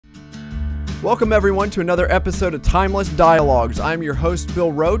Welcome everyone to another episode of Timeless Dialogues. I'm your host,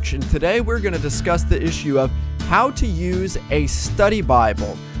 Bill Roach, and today we're going to discuss the issue of how to use a study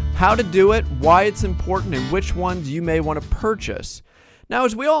Bible, how to do it, why it's important, and which ones you may want to purchase. Now,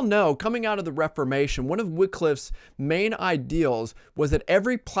 as we all know, coming out of the Reformation, one of Wycliffe's main ideals was that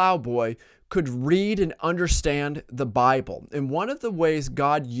every plowboy could read and understand the Bible. And one of the ways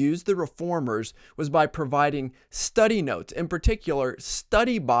God used the reformers was by providing study notes, in particular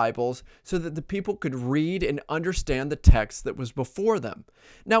study Bibles, so that the people could read and understand the text that was before them.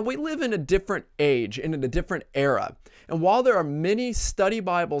 Now, we live in a different age and in a different era. And while there are many study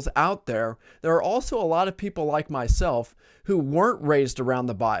Bibles out there, there are also a lot of people like myself who weren't raised around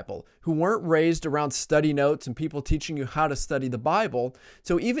the Bible, who weren't raised around study notes and people teaching you how to study the Bible.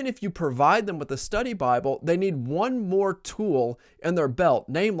 So even if you provide them with a study Bible, they need one more tool in their belt,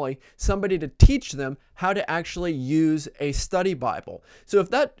 namely somebody to teach them how to actually use a study Bible. So if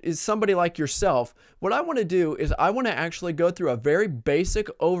that is somebody like yourself, what I want to do is I want to actually go through a very basic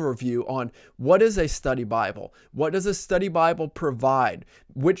overview on what is a study Bible, what does a study Bible provide,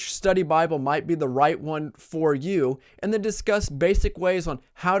 which study Bible might be the right one for you, and then discuss basic ways on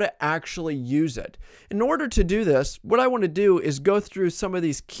how to actually use it. In order to do this, what I want to do is go through some of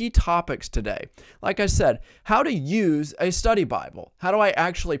these key topics today. Like I said, how to use a study Bible. How do I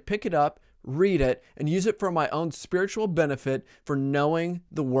actually pick it up, read it, and use it for my own spiritual benefit for knowing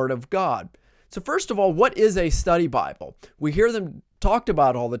the Word of God? So first of all, what is a study Bible? We hear them talked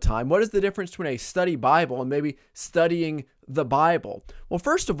about all the time. What is the difference between a study Bible and maybe studying the Bible? Well,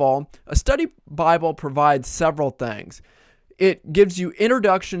 first of all, a study Bible provides several things. It gives you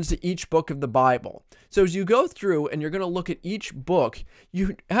introductions to each book of the Bible. So as you go through and you're going to look at each book,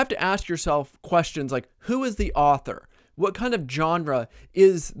 you have to ask yourself questions like, who is the author? What kind of genre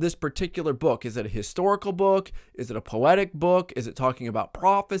is this particular book? Is it a historical book? Is it a poetic book? Is it talking about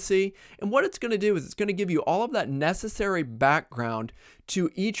prophecy? And what it's going to do is it's going to give you all of that necessary background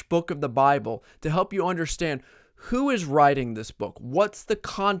to each book of the Bible to help you understand who is writing this book? What's the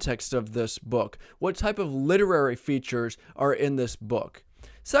context of this book? What type of literary features are in this book?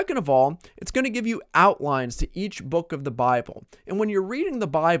 Second of all, it's going to give you outlines to each book of the Bible. And when you're reading the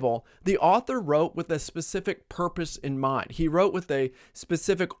Bible, the author wrote with a specific purpose in mind. He wrote with a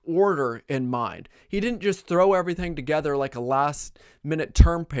specific order in mind. He didn't just throw everything together like a last-minute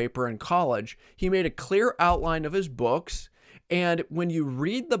term paper in college. He made a clear outline of his books. And when you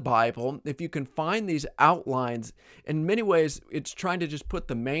read the Bible, if you can find these outlines, in many ways, it's trying to just put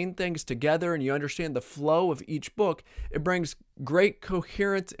the main things together and you understand the flow of each book. It brings great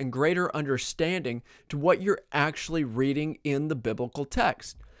coherence and greater understanding to what you're actually reading in the biblical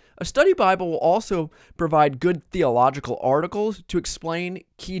text. A study Bible will also provide good theological articles to explain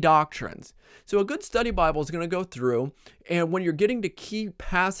key doctrines. So a good study Bible is going to go through, and when you're getting to key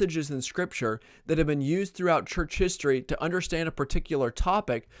passages in Scripture that have been used throughout church history to understand a particular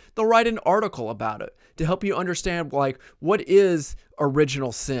topic, they'll write an article about it to help you understand, like, what is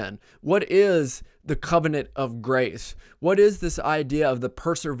original sin? What is the covenant of grace? What is this idea of the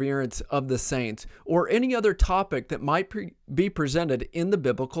perseverance of the saints? Or any other topic that might be presented in the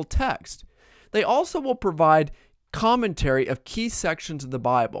biblical text. They also will provide commentary of key sections of the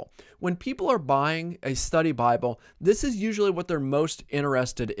Bible. When people are buying a study Bible, this is usually what they're most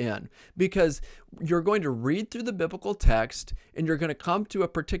interested in, because you're going to read through the biblical text and you're going to come to a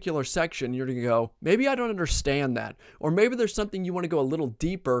particular section. You're going to go, maybe I don't understand that, or maybe there's something you want to go a little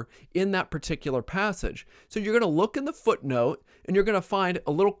deeper in that particular passage. So you're going to look in the footnote and you're going to find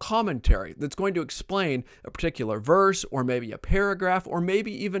a little commentary that's going to explain a particular verse or maybe a paragraph or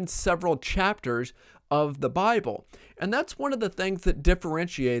maybe even several chapters of the Bible. And that's one of the things that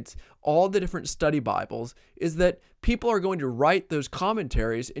differentiates all the different study Bibles, is that people are going to write those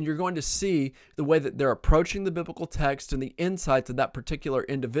commentaries and you're going to see the way that they're approaching the biblical text and the insights of that particular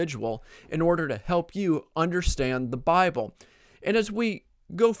individual in order to help you understand the Bible. And as we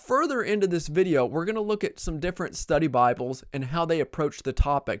go further into this video, we're going to look at some different study Bibles and how they approach the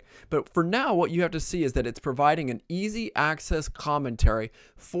topic. But for now, what you have to see is that it's providing an easy access commentary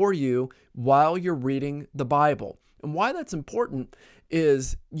for you while you're reading the Bible. And why that's important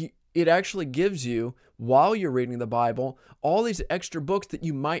is it actually gives you, while you're reading the Bible, all these extra books that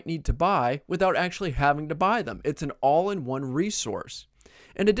you might need to buy without actually having to buy them. It's an all-in-one resource.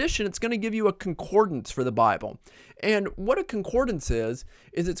 In addition, it's going to give you a concordance for the Bible. And what a concordance is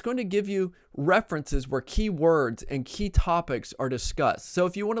it's going to give you references where key words and key topics are discussed. So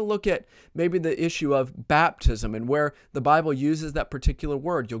if you want to look at maybe the issue of baptism and where the Bible uses that particular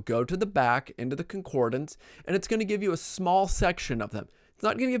word, you'll go to the back into the concordance, and it's going to give you a small section of them. It's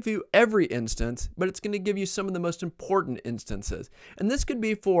not going to give you every instance, but it's going to give you some of the most important instances. And this could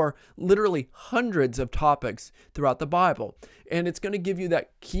be for literally hundreds of topics throughout the Bible. And it's going to give you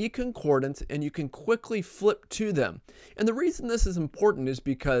that key concordance, and you can quickly flip to them. And the reason this is important is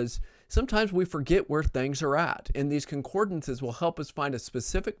because sometimes we forget where things are at, and these concordances will help us find a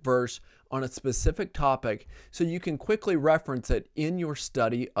specific verse on a specific topic so you can quickly reference it in your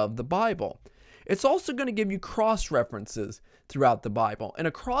study of the Bible. It's also going to give you cross-references throughout the Bible. And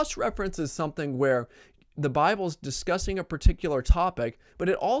a cross-reference is something where the Bible is discussing a particular topic, but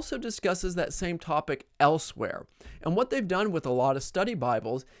it also discusses that same topic elsewhere. And what they've done with a lot of study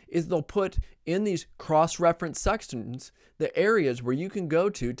Bibles is they'll put in these cross-reference sections the areas where you can go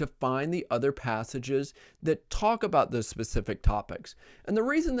to find the other passages that talk about those specific topics. And the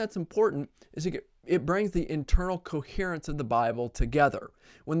reason that's important is it brings the internal coherence of the Bible together.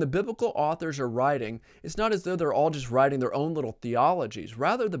 When the biblical authors are writing, it's not as though they're all just writing their own little theologies.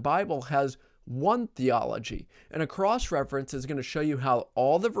 Rather, the Bible has one theology, and a cross-reference is going to show you how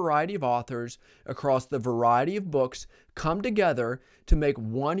all the variety of authors across the variety of books come together to make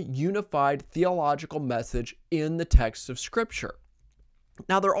one unified theological message in the text of Scripture.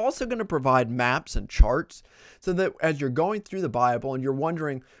 Now, they're also going to provide maps and charts so that as you're going through the Bible and you're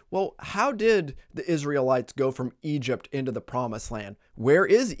wondering, well, how did the Israelites go from Egypt into the Promised Land? Where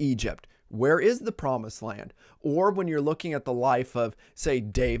is Egypt? Where is the Promised Land? Or when you're looking at the life of, say,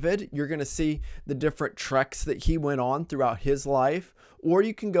 David, you're going to see the different treks that he went on throughout his life. Or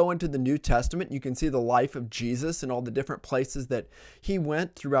you can go into the New Testament. You can see the life of Jesus and all the different places that he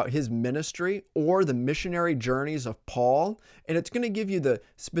went throughout his ministry, or the missionary journeys of Paul. And it's going to give you the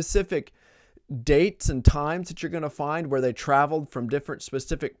specific dates and times that you're going to find where they traveled from different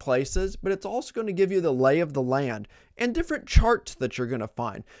specific places, but it's also going to give you the lay of the land and different charts that you're going to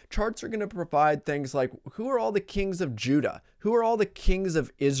find. Charts are going to provide things like, who are all the kings of Judah? Who are all the kings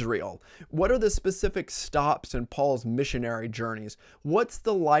of Israel? What are the specific stops in Paul's missionary journeys? What's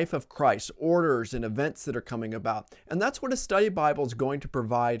the life of Christ, orders and events that are coming about? And that's what a study Bible is going to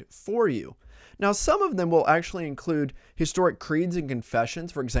provide for you. Now, some of them will actually include historic creeds and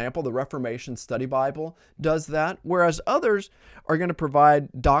confessions. For example, the Reformation Study Bible does that, whereas others are going to provide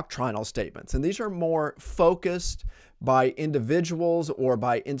doctrinal statements. And these are more focused by individuals or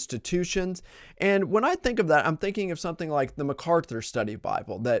by institutions. And when I think of that, I'm thinking of something like the MacArthur Study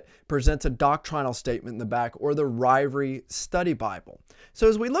Bible that presents a doctrinal statement in the back, or the Ryrie Study Bible. So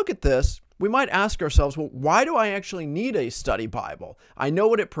as we look at this, we might ask ourselves, well, why do I actually need a study Bible? I know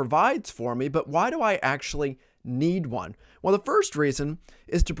what it provides for me, but why do I actually need one? Well, the first reason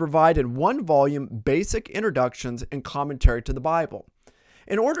is to provide in one volume basic introductions and commentary to the Bible.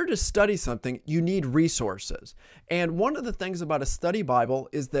 In order to study something, you need resources. And one of the things about a study Bible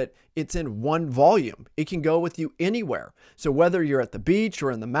is that it's in one volume. It can go with you anywhere. So whether you're at the beach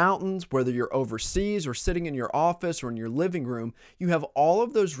or in the mountains, whether you're overseas or sitting in your office or in your living room, you have all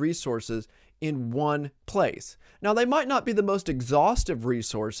of those resources in one place. Now, they might not be the most exhaustive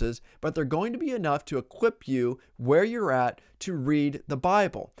resources, but they're going to be enough to equip you where you're at to read the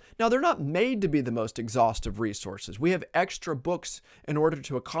Bible. Now, they're not made to be the most exhaustive resources. We have extra books in order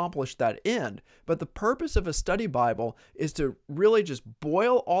to accomplish that end, but the purpose of a study Bible is to really just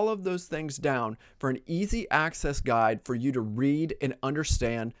boil all of those things down for an easy access guide for you to read and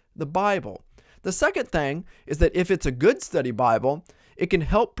understand the Bible. The second thing is that if it's a good study Bible, it can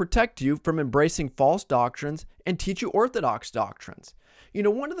help protect you from embracing false doctrines and teach you orthodox doctrines. You know,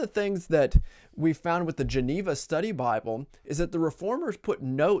 one of the things that we found with the Geneva Study Bible is that the Reformers put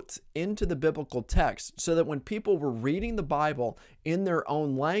notes into the biblical text so that when people were reading the Bible in their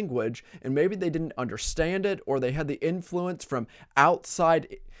own language, and maybe they didn't understand it, or they had the influence from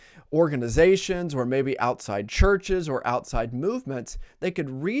outside organizations or maybe outside churches or outside movements, they could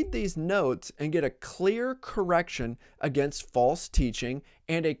read these notes and get a clear correction against false teaching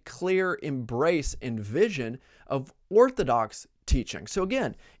and a clear embrace and vision of orthodox teaching. So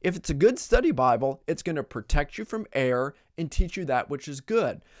again, if it's a good study Bible, it's going to protect you from error and teach you that which is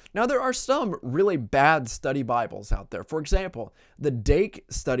good. Now, there are some really bad study Bibles out there. For example, the Dake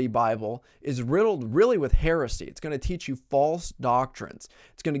Study Bible is riddled really with heresy. It's going to teach you false doctrines.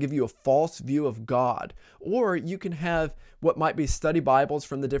 It's going to give you a false view of God. Or you can have what might be study Bibles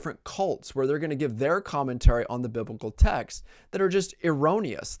from the different cults, where they're going to give their commentary on the biblical text that are just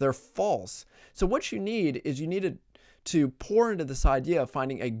erroneous. They're false. So what you need is to pour into this idea of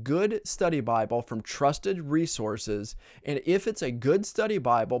finding a good study Bible from trusted resources. And if it's a good study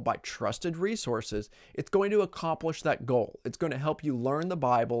Bible by trusted resources, it's going to accomplish that goal. It's going to help you learn the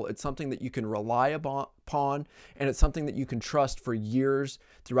Bible. It's something that you can rely upon, and it's something that you can trust for years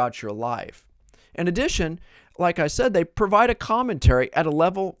throughout your life. In addition, like I said, they provide a commentary at a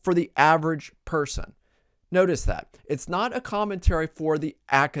level for the average person. Notice that. It's not a commentary for the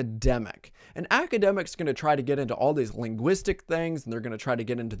academic. An academic's going to try to get into all these linguistic things, and they're going to try to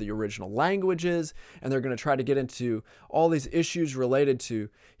get into the original languages, and they're going to try to get into all these issues related to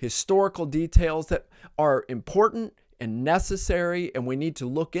historical details that are important and necessary, and we need to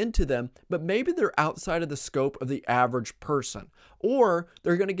look into them, but maybe they're outside of the scope of the average person. Or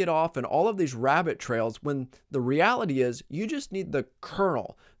they're going to get off in all of these rabbit trails when the reality is you just need the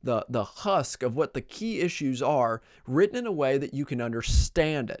kernel, the husk of what the key issues are, written in a way that you can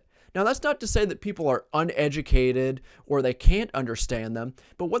understand it. Now, that's not to say that people are uneducated or they can't understand them,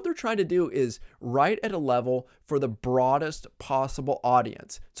 but what they're trying to do is write at a level for the broadest possible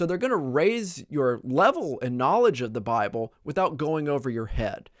audience. So they're going to raise your level and knowledge of the Bible without going over your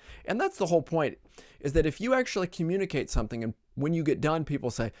head. And that's the whole point, is that if you actually communicate something and when you get done, people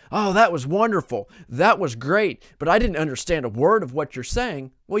say, "Oh, that was wonderful. That was great, but I didn't understand a word of what you're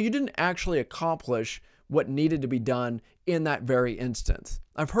saying." Well, you didn't actually accomplish what needed to be done in that very instance.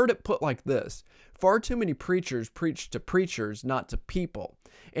 I've heard it put like this: far too many preachers preach to preachers, not to people.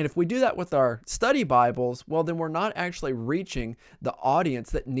 And if we do that with our study Bibles, well, then we're not actually reaching the audience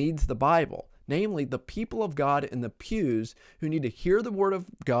that needs the Bible, namely the people of God in the pews who need to hear the Word of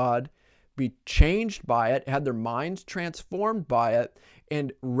God, be changed by it, have their minds transformed by it,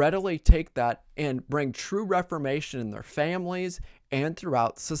 and readily take that and bring true reformation in their families and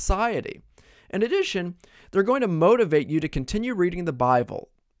throughout society. In addition, they're going to motivate you to continue reading the Bible,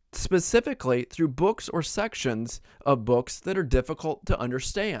 specifically through books or sections of books that are difficult to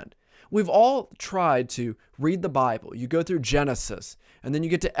understand. We've all tried to read the Bible. You go through Genesis, and then you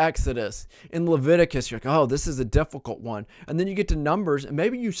get to Exodus. In Leviticus, you're like, "Oh, this is a difficult one." And then you get to Numbers, and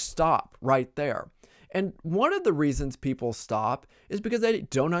maybe you stop right there. And one of the reasons people stop is because they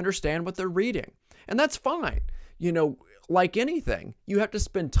don't understand what they're reading. And that's fine. Like anything, you have to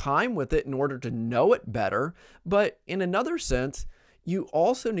spend time with it in order to know it better. But in another sense, you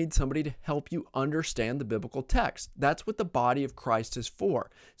also need somebody to help you understand the biblical text. That's what the body of Christ is for.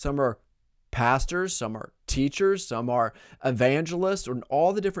 Some are pastors, some are teachers, some are evangelists, and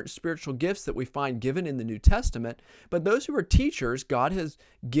all the different spiritual gifts that we find given in the New Testament. But those who are teachers, God has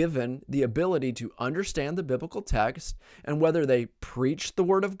given the ability to understand the biblical text, and whether they preach the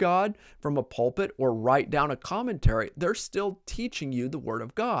Word of God from a pulpit or write down a commentary, they're still teaching you the Word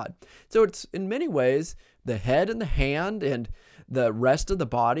of God. So it's in many ways the head and the hand and the rest of the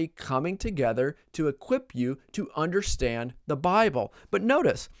body coming together to equip you to understand the Bible. But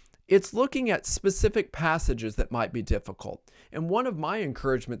notice, it's looking at specific passages that might be difficult. And one of my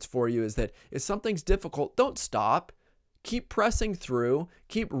encouragements for you is that if something's difficult, don't stop. Keep pressing through,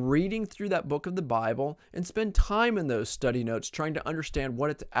 keep reading through that book of the Bible, and spend time in those study notes trying to understand what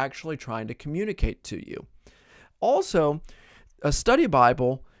it's actually trying to communicate to you. Also, a study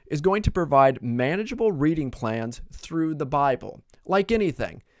Bible is going to provide manageable reading plans through the Bible. Like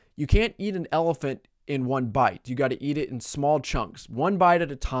anything, you can't eat an elephant in one bite. You got to eat it in small chunks, one bite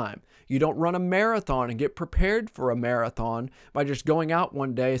at a time. You don't run a marathon and get prepared for a marathon by just going out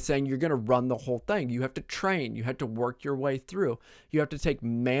one day saying you're going to run the whole thing. You have to train. You have to work your way through. You have to take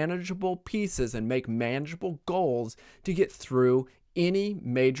manageable pieces and make manageable goals to get through any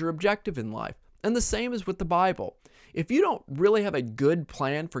major objective in life. And the same is with the Bible. If you don't really have a good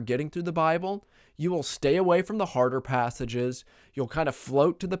plan for getting through the Bible, you will stay away from the harder passages. You'll kind of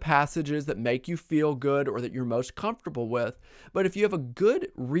float to the passages that make you feel good or that you're most comfortable with. But if you have a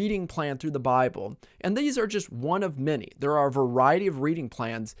good reading plan through the Bible, and these are just one of many, there are a variety of reading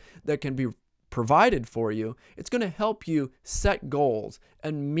plans that can be provided for you, it's going to help you set goals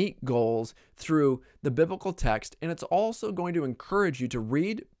and meet goals through the biblical text. And it's also going to encourage you to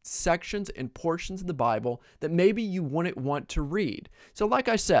read sections and portions of the Bible that maybe you wouldn't want to read. So like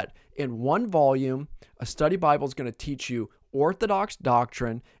I said, in one volume, a study Bible is going to teach you orthodox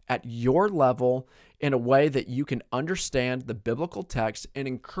doctrine at your level in a way that you can understand the biblical text and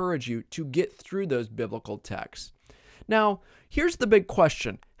encourage you to get through those biblical texts. Now, here's the big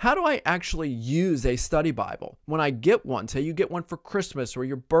question. How do I actually use a study Bible? When I get one, say you get one for Christmas or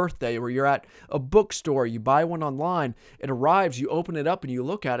your birthday, or you're at a bookstore, you buy one online, it arrives, you open it up and you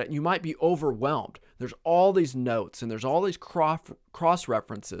look at it and you might be overwhelmed. There's all these notes and there's all these cross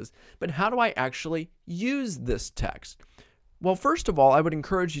references, but how do I actually use this text? Well, first of all, I would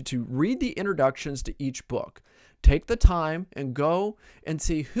encourage you to read the introductions to each book. Take the time and go and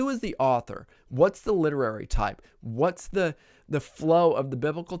see who is the author, what's the literary type, what's the flow of the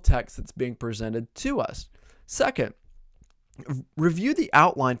biblical text that's being presented to us. Second, review the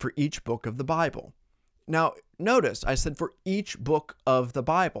outline for each book of the Bible. Now, notice I said for each book of the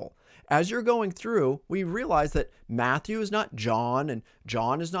Bible. as you're going through, we realize that Matthew is not John, and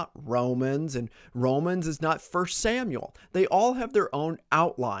John is not Romans, and Romans is not 1 Samuel. They all have their own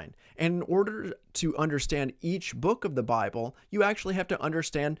outline. And in order to understand each book of the Bible, you actually have to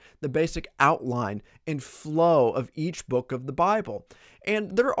understand the basic outline and flow of each book of the Bible.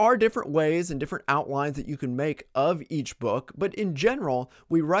 And there are different ways and different outlines that you can make of each book, but in general,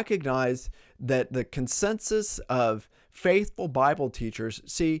 we recognize that the consensus of faithful Bible teachers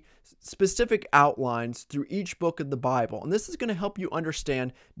see specific outlines through each book of the Bible, and this is going to help you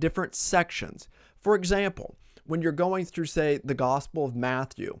understand different sections. For example, when you're going through, say, the Gospel of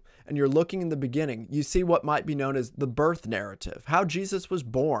Matthew, and you're looking in the beginning, you see what might be known as the birth narrative, how Jesus was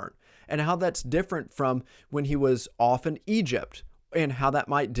born, and how that's different from when he was off in Egypt, and how that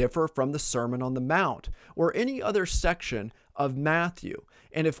might differ from the Sermon on the Mount, or any other section of Matthew.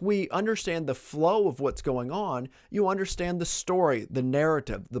 And if we understand the flow of what's going on, you understand the story, the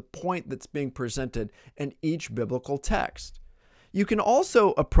narrative, the point that's being presented in each biblical text. You can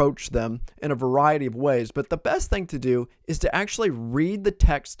also approach them in a variety of ways, but the best thing to do is to actually read the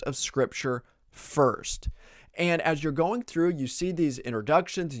text of Scripture first. And as you're going through, you see these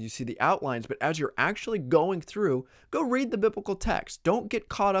introductions and you see the outlines, but as you're actually going through, go read the biblical text. Don't get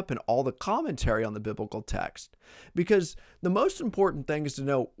caught up in all the commentary on the biblical text, because the most important thing is to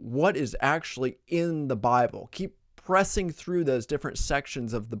know what is actually in the Bible. Keep pressing through those different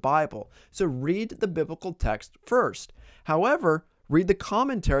sections of the Bible. So read the biblical text first. However, read the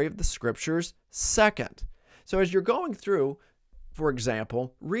commentary of the Scriptures second. So as you're going through, for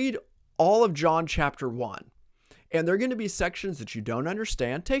example, read all of John chapter 1. And there are going to be sections that you don't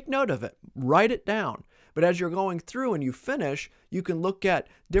understand. Take note of it. Write it down. But as you're going through and you finish, you can look at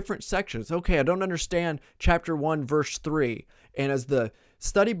different sections. Okay, I don't understand chapter 1, verse 3. And as the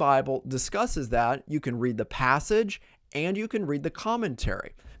study Bible discusses that, you can read the passage and you can read the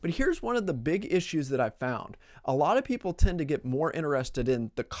commentary. But here's one of the big issues that I found. A lot of people tend to get more interested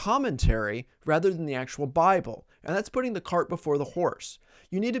in the commentary rather than the actual Bible. And that's putting the cart before the horse.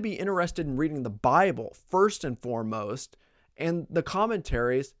 You need to be interested in reading the Bible first and foremost, and the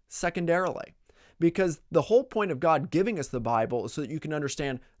commentaries secondarily. Because the whole point of God giving us the Bible is so that you can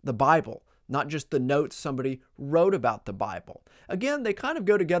understand the Bible, not just the notes somebody wrote about the Bible. Again, they kind of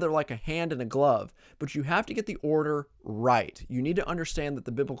go together like a hand and a glove, but you have to get the order right. You need to understand that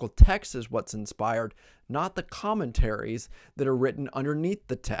the biblical text is what's inspired, not the commentaries that are written underneath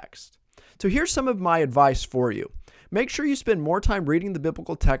the text. So here's some of my advice for you. Make sure you spend more time reading the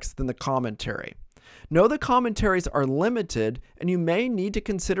biblical text than the commentary. Know the commentaries are limited, and you may need to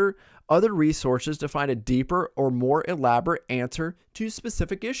consider other resources to find a deeper or more elaborate answer to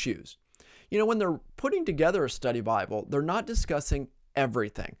specific issues. You know, when they're putting together a study Bible, they're not discussing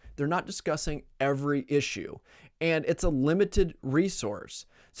everything. They're not discussing every issue, and it's a limited resource.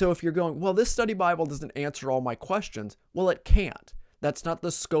 So if you're going, well, this study Bible doesn't answer all my questions, well, it can't. That's not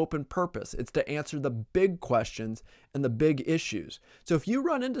the scope and purpose. It's to answer the big questions and the big issues. So if you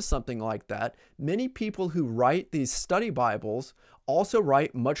run into something like that, many people who write these study Bibles also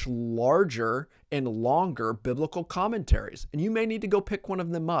write much larger and longer biblical commentaries. And you may need to go pick one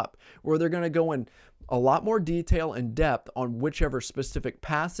of them up, where they're going to go in a lot more detail and depth on whichever specific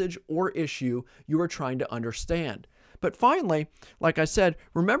passage or issue you are trying to understand. But finally, like I said,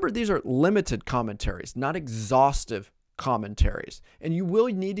 remember these are limited commentaries, not exhaustive commentaries. And you will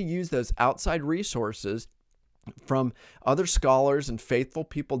need to use those outside resources from other scholars and faithful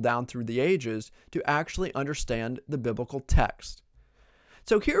people down through the ages to actually understand the biblical text.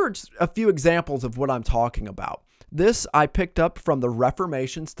 So here are a few examples of what I'm talking about. This I picked up from the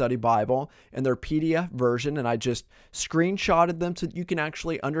Reformation Study Bible in their PDF version, and I just screenshotted them so that you can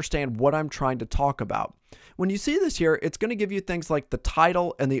actually understand what I'm trying to talk about. When you see this here, it's going to give you things like the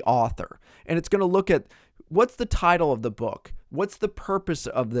title and the author, and it's going to look at what's the title of the book? What's the purpose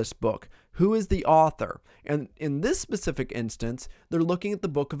of this book? Who is the author? And in this specific instance, they're looking at the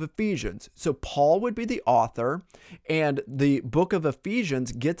book of Ephesians. So Paul would be the author, and the book of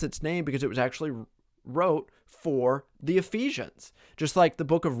Ephesians gets its name because it was actually wrote for the Ephesians. Just like the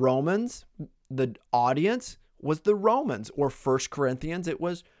book of Romans, the audience was the Romans, or 1 Corinthians, it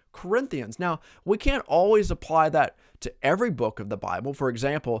was Corinthians. Now, we can't always apply that to every book of the Bible. For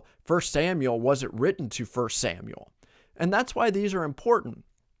example, 1 Samuel wasn't written to 1 Samuel. And that's why these are important,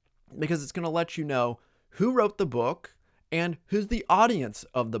 because it's going to let you know who wrote the book and who's the audience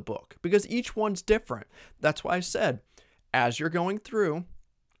of the book, because each one's different. That's why I said, as you're going through,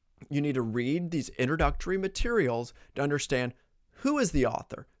 you need to read these introductory materials to understand who is the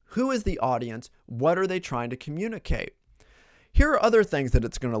author, who is the audience, what are they trying to communicate. here are other things that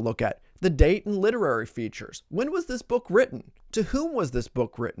it's going to look at. The date and literary features. When was this book written? To whom was this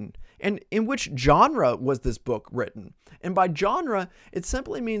book written? And in which genre was this book written? And by genre, it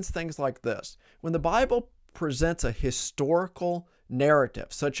simply means things like this. When the Bible presents a historical narrative,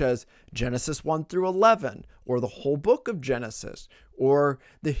 such as Genesis 1 through 11, or the whole book of Genesis, or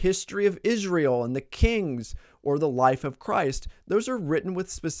the history of Israel and the kings, or the life of Christ, those are written with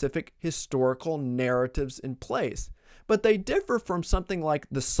specific historical narratives in place. But they differ from something like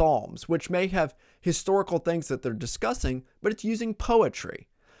the Psalms, which may have historical things that they're discussing, but it's using poetry.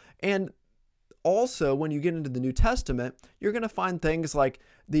 And also, when you get into the New Testament, you're going to find things like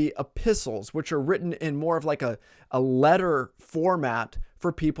the epistles, which are written in more of like a letter format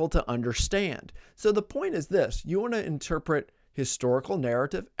for people to understand. So the point is this: you want to interpret historical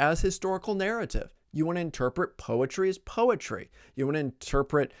narrative as historical narrative. You want to interpret poetry as poetry. You want to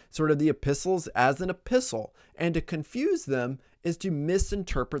interpret sort of the epistles as an epistle. And to confuse them is to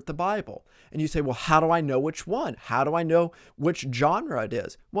misinterpret the Bible. And you say, well, how do I know which one? How do I know which genre it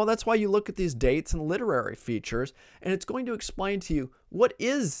is? Well, that's why you look at these dates and literary features, and it's going to explain to you what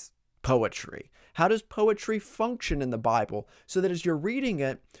is poetry. How does poetry function in the Bible so that as you're reading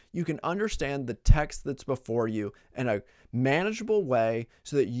it, you can understand the text that's before you in a manageable way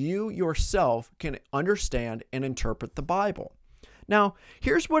so that you yourself can understand and interpret the Bible. Now,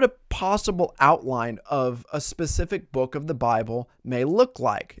 here's what a possible outline of a specific book of the Bible may look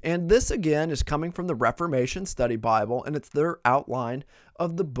like. And this, again, is coming from the Reformation Study Bible, and it's their outline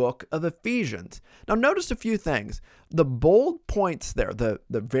of the book of Ephesians. Now, notice a few things. The bold points there, the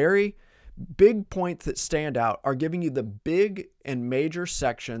very big points that stand out, are giving you the big and major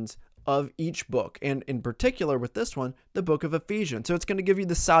sections of each book, and in particular with this one, the book of Ephesians. So it's going to give you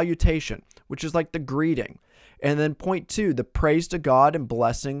the salutation, which is like the greeting. And then point 2, the praise to God and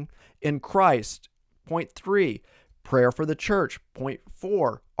blessing in Christ. Point 3, prayer for the church. Point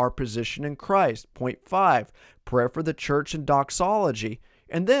 4, our position in Christ. Point 5, prayer for the church and doxology.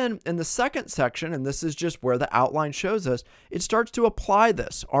 And then in the second section, and this is just where the outline shows us, it starts to apply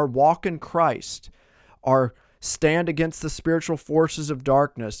this, our walk in Christ, our stand against the spiritual forces of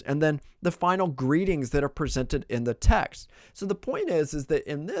darkness, and then the final greetings that are presented in the text. So the point is that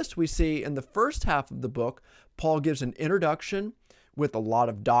in this we see in the first half of the book, Paul gives an introduction with a lot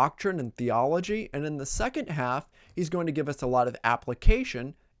of doctrine and theology, and in the second half, he's going to give us a lot of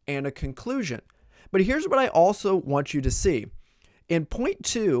application and a conclusion. But here's what I also want you to see. In point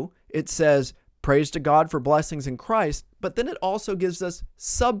 2, it says, praise to God for blessings in Christ, but then it also gives us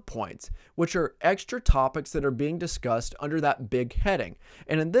subpoints, which are extra topics that are being discussed under that big heading.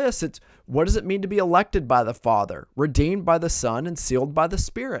 And in this, it's what does it mean to be elected by the Father, redeemed by the Son, and sealed by the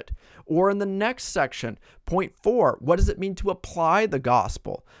Spirit? Or in the next section, point 4, what does it mean to apply the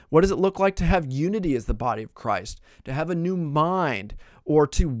gospel? What does it look like to have unity as the body of Christ, to have a new mind, or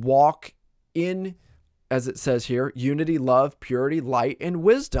to walk in, as it says here, unity, love, purity, light, and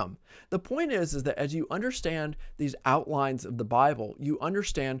wisdom? The point is that as you understand these outlines of the Bible, you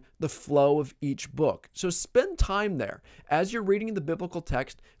understand the flow of each book. So spend time there. As you're reading the biblical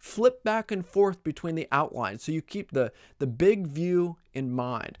text, flip back and forth between the outlines so you keep the big view in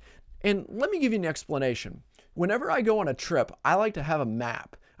mind. And let me give you an explanation. Whenever I go on a trip, I like to have a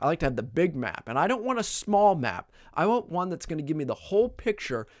map. I like to have the big map, and I don't want a small map. I want one that's going to give me the whole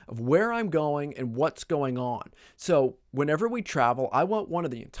picture of where I'm going and what's going on. So whenever we travel, I want one of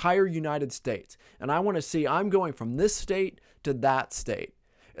the entire United States, and I want to see I'm going from this state to that state.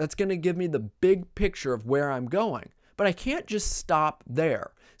 That's going to give me the big picture of where I'm going. But I can't just stop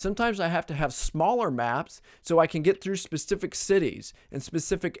there. Sometimes I have to have smaller maps so I can get through specific cities and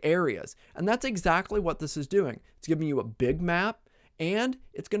specific areas. And that's exactly what this is doing. It's giving you a big map, and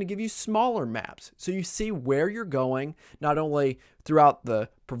it's going to give you smaller maps. So you see where you're going, not only throughout the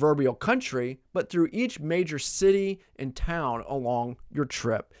proverbial country, but through each major city and town along your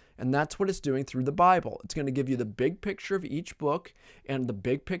trip. And that's what it's doing through the Bible. It's going to give you the big picture of each book and the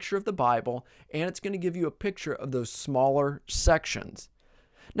big picture of the Bible, and it's going to give you a picture of those smaller sections.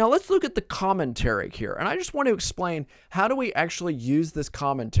 Now let's look at the commentary here. And I just want to explain, how do we actually use this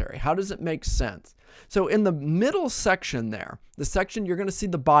commentary? How does it make sense? So in the middle section there, the section you're going to see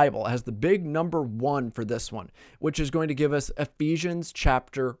the Bible has the big number 1 for this one, which is going to give us Ephesians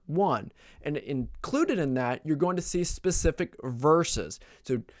chapter 1. And included in that, you're going to see specific verses.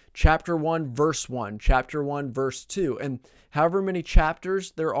 So chapter 1, verse 1, chapter 1, verse 2. And however many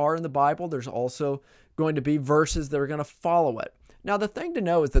chapters there are in the Bible, there's also going to be verses that are going to follow it. Now, the thing to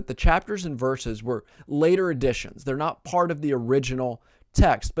know is that the chapters and verses were later additions. They're not part of the original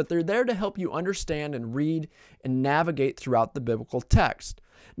text, but they're there to help you understand and read and navigate throughout the biblical text.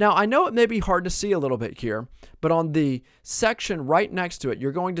 Now, I know it may be hard to see a little bit here, but on the section right next to it,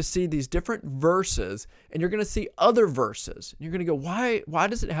 you're going to see these different verses, and you're going to see other verses. You're going to go, why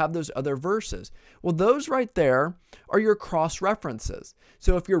does it have those other verses? Well, those right there are your cross-references.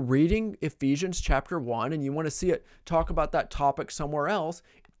 So if you're reading Ephesians chapter 1 and you want to see it talk about that topic somewhere else,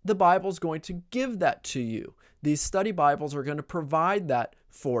 the Bible's going to give that to you. These study Bibles are going to provide that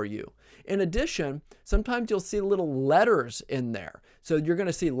for you. In addition, sometimes you'll see little letters in there. So you're going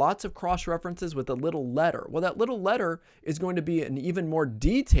to see lots of cross-references with a little letter. Well, that little letter is going to be an even more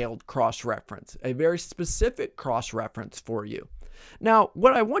detailed cross-reference, a very specific cross-reference for you. Now,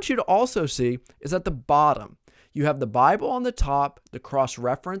 what I want you to also see is at the bottom, you have the Bible on the top, the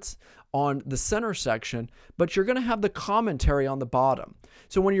cross-reference on the center section, but you're going to have the commentary on the bottom.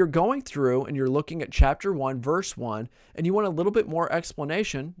 So when you're going through and you're looking at chapter 1, verse 1, and you want a little bit more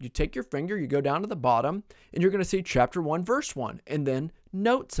explanation, you take your finger, you go down to the bottom, and you're going to see chapter 1, verse 1, and then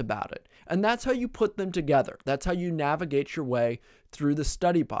notes about it. And that's how you put them together. That's how you navigate your way through the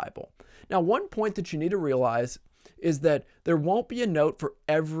study Bible. Now, one point that you need to realize is that there won't be a note for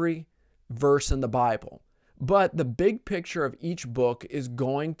every verse in the Bible. But the big picture of each book is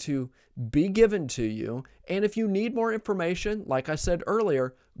going to be given to you. And if you need more information, like I said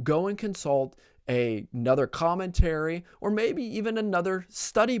earlier, go and consult another commentary or maybe even another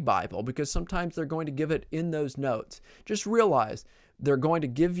study Bible, because sometimes they're going to give it in those notes. Just realize they're going to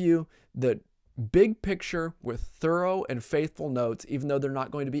give you the big picture with thorough and faithful notes, even though they're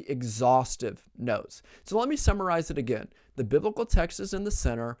not going to be exhaustive notes. So let me summarize it again. The biblical text is in the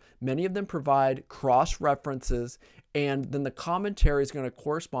center. Many of them provide cross-references, and then the commentary is going to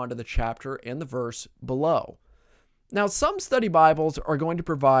correspond to the chapter and the verse below. Now, some study Bibles are going to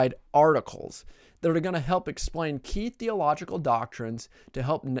provide articles that are going to help explain key theological doctrines to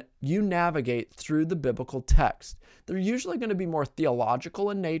help you navigate through the biblical text. They're usually going to be more theological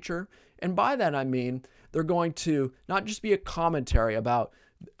in nature, and by that I mean they're going to not just be a commentary about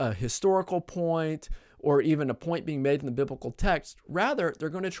a historical point or even a point being made in the biblical text. Rather, they're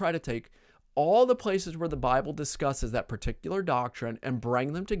going to try to take all the places where the Bible discusses that particular doctrine and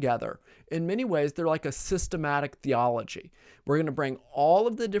bring them together. In many ways, they're like a systematic theology. We're going to bring all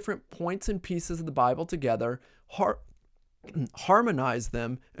of the different points and pieces of the Bible together, harmonize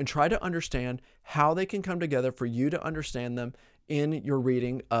them, and try to understand how they can come together for you to understand them in your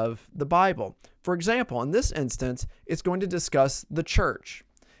reading of the Bible. For example, in this instance, it's going to discuss the church.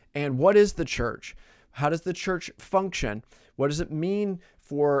 And what is the church? How does the church function? What does it mean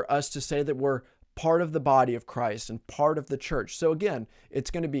for us to say that we're part of the body of Christ and part of the church? So again,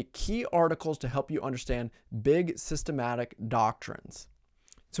 it's going to be key articles to help you understand big systematic doctrines.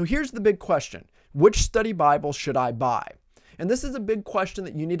 So here's the big question. Which study Bible should I buy? And this is a big question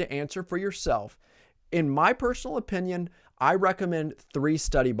that you need to answer for yourself. In my personal opinion, I recommend 3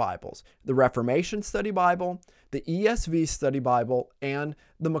 study Bibles: the Reformation Study Bible, the ESV Study Bible, and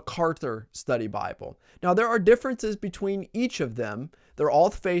the MacArthur Study Bible. Now, there are differences between each of them. They're all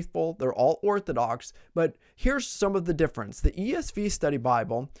faithful, they're all orthodox, but here's some of the difference. The ESV Study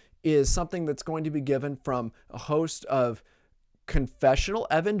Bible is something that's going to be given from a host of confessional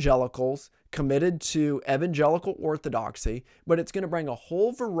evangelicals committed to evangelical orthodoxy, but it's going to bring a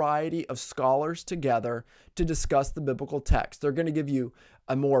whole variety of scholars together to discuss the biblical text. They're going to give you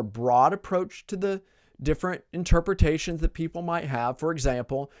a more broad approach to the different interpretations that people might have. For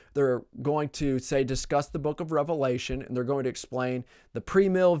example, they're going to discuss the book of Revelation, and they're going to explain the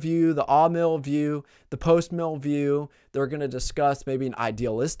pre-mill view, the a-mill view, the post-mill view. They're going to discuss maybe an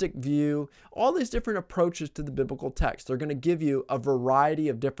idealistic view, all these different approaches to the biblical text. They're going to give you a variety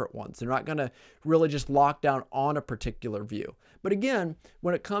of different ones. They're not going to really just lock down on a particular view. But again,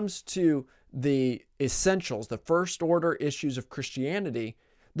 when it comes to the essentials, the first order issues of Christianity,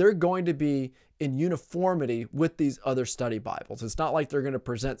 they're going to be in uniformity with these other study Bibles. It's not like they're going to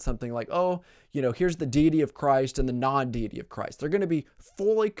present something like, here's the deity of Christ and the non-deity of Christ. They're going to be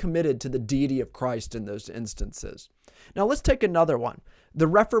fully committed to the deity of Christ in those instances. Now let's take another one, the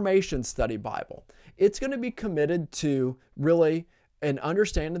Reformation Study Bible. It's going to be committed to really an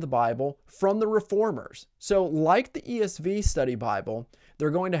understanding of the Bible from the Reformers. So like the ESV Study Bible,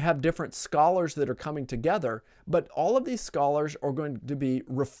 they're going to have different scholars that are coming together, but all of these scholars are going to be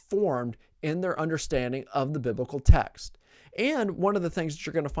reformed in their understanding of the biblical text. And one of the things that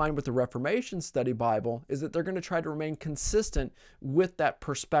you're going to find with the Reformation Study Bible is that they're going to try to remain consistent with that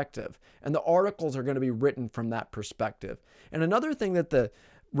perspective. And the articles are going to be written from that perspective. And another thing that the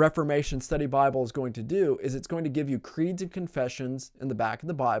Reformation Study Bible is going to do is it's going to give you creeds and confessions in the back of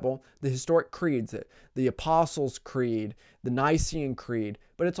the Bible, the historic creeds, the Apostles' Creed, the Nicene Creed,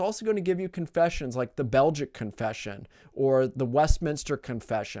 but it's also going to give you confessions like the Belgic Confession or the Westminster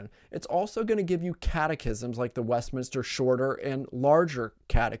Confession. It's also going to give you catechisms like the Westminster Shorter and Larger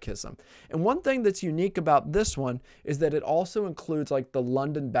Catechism. And one thing that's unique about this one is that it also includes like the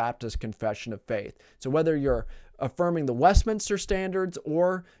London Baptist Confession of Faith. So whether you're affirming the Westminster Standards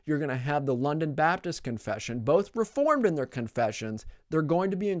or you're going to have the London Baptist Confession, both reformed in their confessions, they're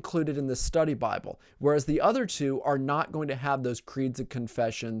going to be included in the study Bible, whereas the other two are not going to have those creeds and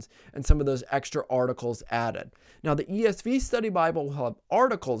confessions and some of those extra articles added. Now, the ESV study Bible will have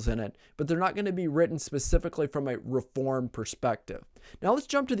articles in it, but they're not going to be written specifically from a reformed perspective. Now, let's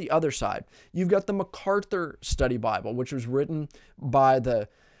jump to the other side. You've got the MacArthur Study Bible, which was written by the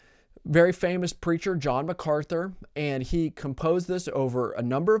very famous preacher John MacArthur, and he composed this over a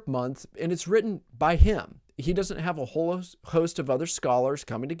number of months, and it's written by him. He doesn't have a whole host of other scholars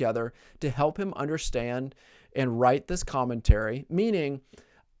coming together to help him understand and write this commentary, meaning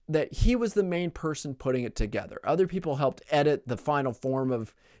that he was the main person putting it together. Other people helped edit the final form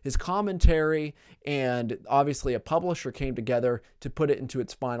of his commentary, and obviously a publisher came together to put it into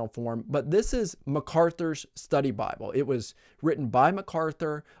its final form. But this is MacArthur's study Bible. It was written by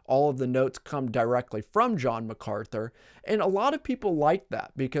MacArthur. All of the notes come directly from John MacArthur. And a lot of people like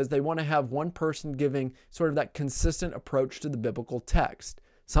that because they want to have one person giving sort of that consistent approach to the biblical text.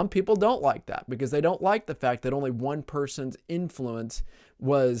 Some people don't like that because they don't like the fact that only one person's influence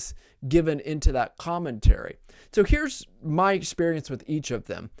was given into that commentary. So here's my experience with each of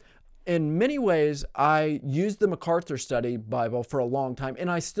them. In many ways, I used the MacArthur Study Bible for a long time,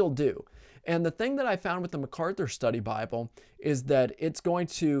 and I still do. And the thing that I found with the MacArthur Study Bible is that it's going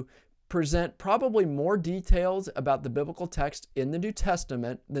to present probably more details about the biblical text in the New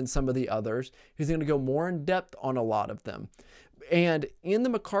Testament than some of the others. He's going to go more in depth on a lot of them. And in the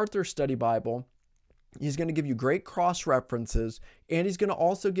MacArthur Study Bible, he's going to give you great cross-references, and he's going to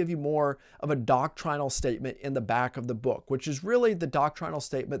also give you more of a doctrinal statement in the back of the book, which is really the doctrinal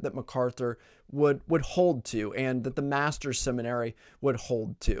statement that MacArthur would hold to and that the Master's Seminary would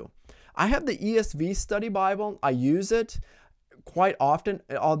hold to. I have the ESV Study Bible. I use it quite often.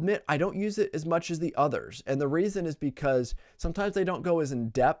 I'll admit I don't use it as much as the others. And the reason is because sometimes they don't go as in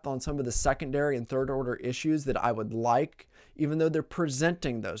depth on some of the secondary and third order issues that I would like, even though they're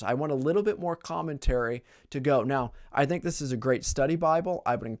presenting those. I want a little bit more commentary to go. Now, I think this is a great study Bible.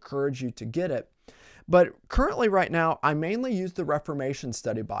 I would encourage you to get it. But currently right now, I mainly use the Reformation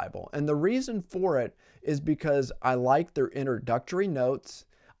Study Bible. And the reason for it is because I like their introductory notes.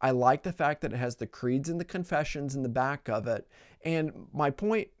 I like the fact that it has the creeds and the confessions in the back of it. And my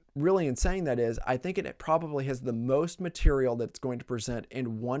point really in saying that is I think it probably has the most material that's going to present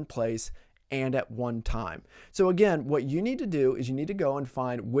in one place and at one time. So again, what you need to do is you need to go and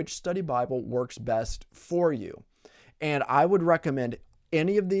find which study Bible works best for you. And I would recommend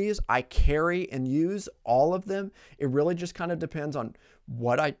any of these. I carry and use all of them. It really just kind of depends on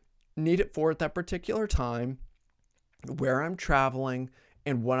what I need it for at that particular time, where I'm traveling,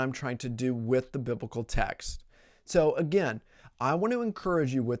 and what I'm trying to do with the biblical text. So again, I want to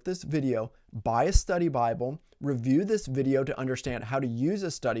encourage you with this video, buy a study Bible, review this video to understand how to use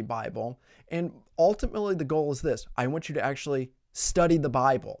a study Bible, and ultimately the goal is this: I want you to actually study the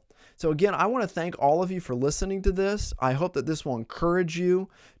Bible. So again, I want to thank all of you for listening to this. I hope that this will encourage you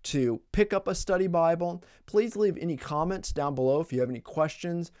to pick up a study Bible. Please leave any comments down below if you have any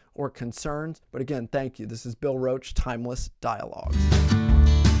questions or concerns. But again, thank you. This is Bill Roach, Timeless Dialogues.